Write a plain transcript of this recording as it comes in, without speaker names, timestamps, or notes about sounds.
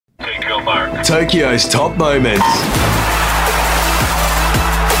Tokyo's top moments.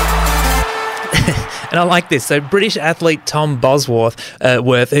 And I like this. So British athlete Tom Bosworth,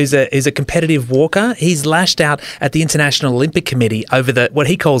 who's a competitive walker, he's lashed out at the International Olympic Committee over what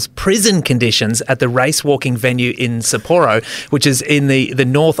he calls prison conditions at the race walking venue in Sapporo, which is in the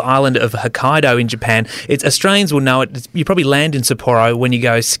North Island of Hokkaido in Japan. Australians will know it. You probably land in Sapporo when you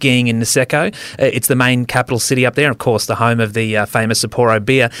go skiing in Niseko. It's the main capital city up there, and of course the home of the famous Sapporo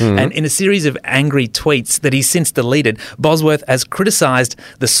beer. Mm-hmm. And in a series of angry tweets that he's since deleted, Bosworth has criticised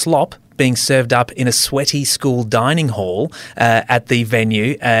the slop being served up in a sweaty school dining hall at the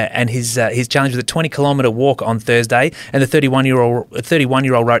venue, and his challenge was a 20-kilometre walk on Thursday. And the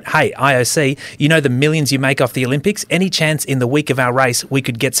 31-year-old wrote, "Hey, IOC, you know the millions you make off the Olympics? Any chance in the week of our race we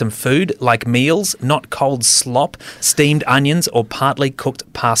could get some food, like meals, not cold slop, steamed onions, or partly cooked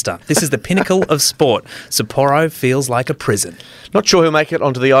pasta? This is the pinnacle of sport. Sapporo feels like a prison." Not sure he'll make it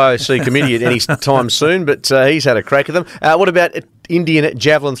onto the IOC committee at any time soon, but he's had a crack at them. What about Indian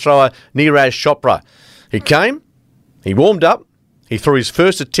javelin thrower Neeraj Chopra? He came, he warmed up, he threw his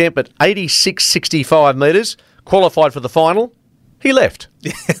first attempt at 86.65 metres, qualified for the final, he left.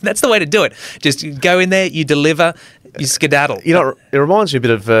 That's the way to do it. Just go in there, you deliver, you skedaddle. You know, it reminds me a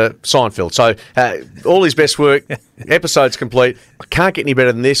bit of Seinfeld. So all his best work, episode's complete, I can't get any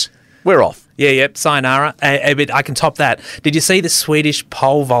better than this, we're off. Yeah, sayonara. But I can top that. Did you see the Swedish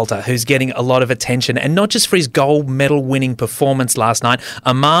pole vaulter who's getting a lot of attention, and not just for his gold medal winning performance last night?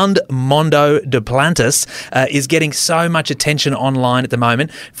 Armand Mondo Duplantis is getting so much attention online at the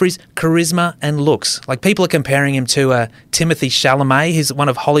moment for his charisma and looks. Like, people are comparing him to Timothée Chalamet, who's one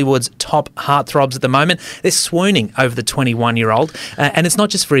of Hollywood's top heartthrobs at the moment. They're swooning over the 21-year-old. And it's not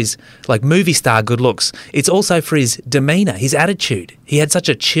just for his movie star good looks. It's also for his demeanour, his attitude. He had such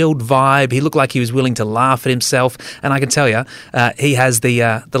a chilled vibe. He looked like he was willing to laugh at himself, and I can tell you, he has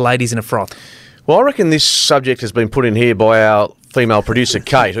the ladies in a froth. Well, I reckon this subject has been put in here by our female producer,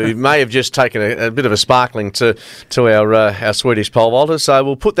 Kate, who may have just taken a bit of a sparkling to our Swedish pole vaulter. So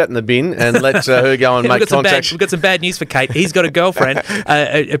we'll put that in the bin and let her go and make contact. We've got some bad news for Kate. He's got a girlfriend,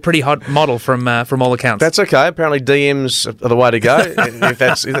 a pretty hot model from all accounts. That's okay. Apparently DMs are the way to go, if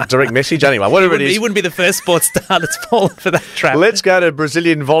that's a direct message. Anyway, whatever it is. He wouldn't be the first sports star that's fallen for that trap. Let's go to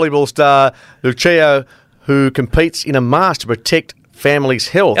Brazilian volleyball star Lucio, who competes in a mask to protect family's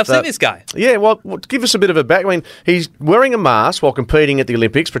health. I've seen this guy. Yeah, well, give us a bit of a back. I mean, he's wearing a mask while competing at the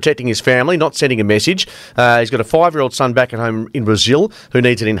Olympics, protecting his family, not sending a message. He's got a 5-year-old son back at home in Brazil who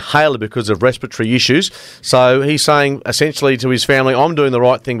needs an inhaler because of respiratory issues. So he's saying essentially to his family, I'm doing the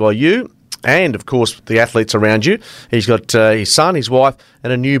right thing by you and, of course, the athletes around you. He's got his son, his wife,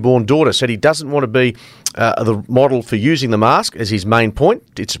 and a newborn daughter. Said he doesn't want to be the model for using the mask as his main point.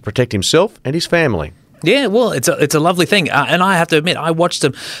 It's to protect himself and his family. Yeah, well, it's a lovely thing. And I have to admit, I watched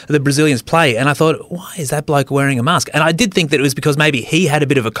the Brazilians play and I thought, why is that bloke wearing a mask? And I did think that it was because maybe he had a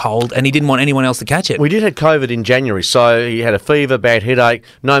bit of a cold and he didn't want anyone else to catch it. We did have COVID in January, so he had a fever, bad headache,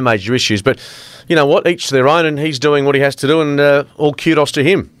 no major issues. But you know what? Each to their own, and he's doing what he has to do, and all kudos to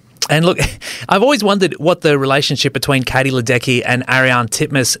him. And look, I've always wondered what the relationship between Katie Ledecky and Ariarne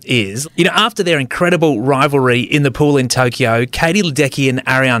Titmus is. You know, after their incredible rivalry in the pool in Tokyo, Katie Ledecky and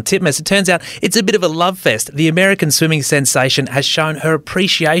Ariarne Titmus, it turns out it's a bit of a love fest. The American swimming sensation has shown her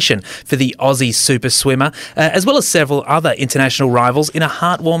appreciation for the Aussie super swimmer, as well as several other international rivals, in a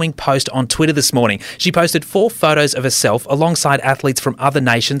heartwarming post on Twitter this morning. She posted 4 photos of herself alongside athletes from other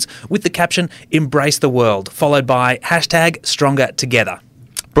nations with the caption, "Embrace the world," followed by #StrongerTogether.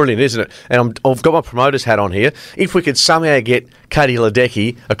 Brilliant, isn't it? And I've got my promoter's hat on here. If we could somehow get Katie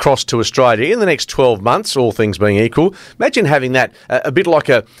Ledecky across to Australia in the next 12 months, all things being equal, imagine having that a bit like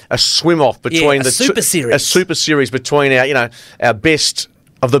a swim-off between a super series. A super series between our best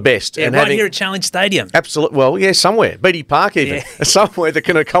of the best. Yeah, and right here at Challenge Stadium. Absolutely. Well, yeah, somewhere. Beatty Park even. Yeah. Somewhere that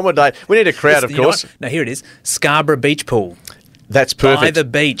can accommodate. We need a crowd, of course. No, here it is. Scarborough Beach Pool. That's perfect. By the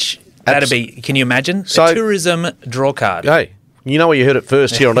beach. That'd be, can you imagine? So, a tourism draw card. Hey. You know where you heard it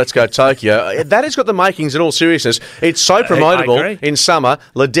first here on Let's Go Tokyo. That has got the makings in all seriousness. It's so promotable in summer.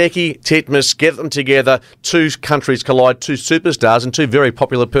 Ledecky, Titmus, get them together. 2 countries collide, 2 superstars and 2 very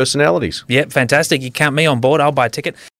popular personalities. Yep, fantastic. You count me on board. I'll buy a ticket.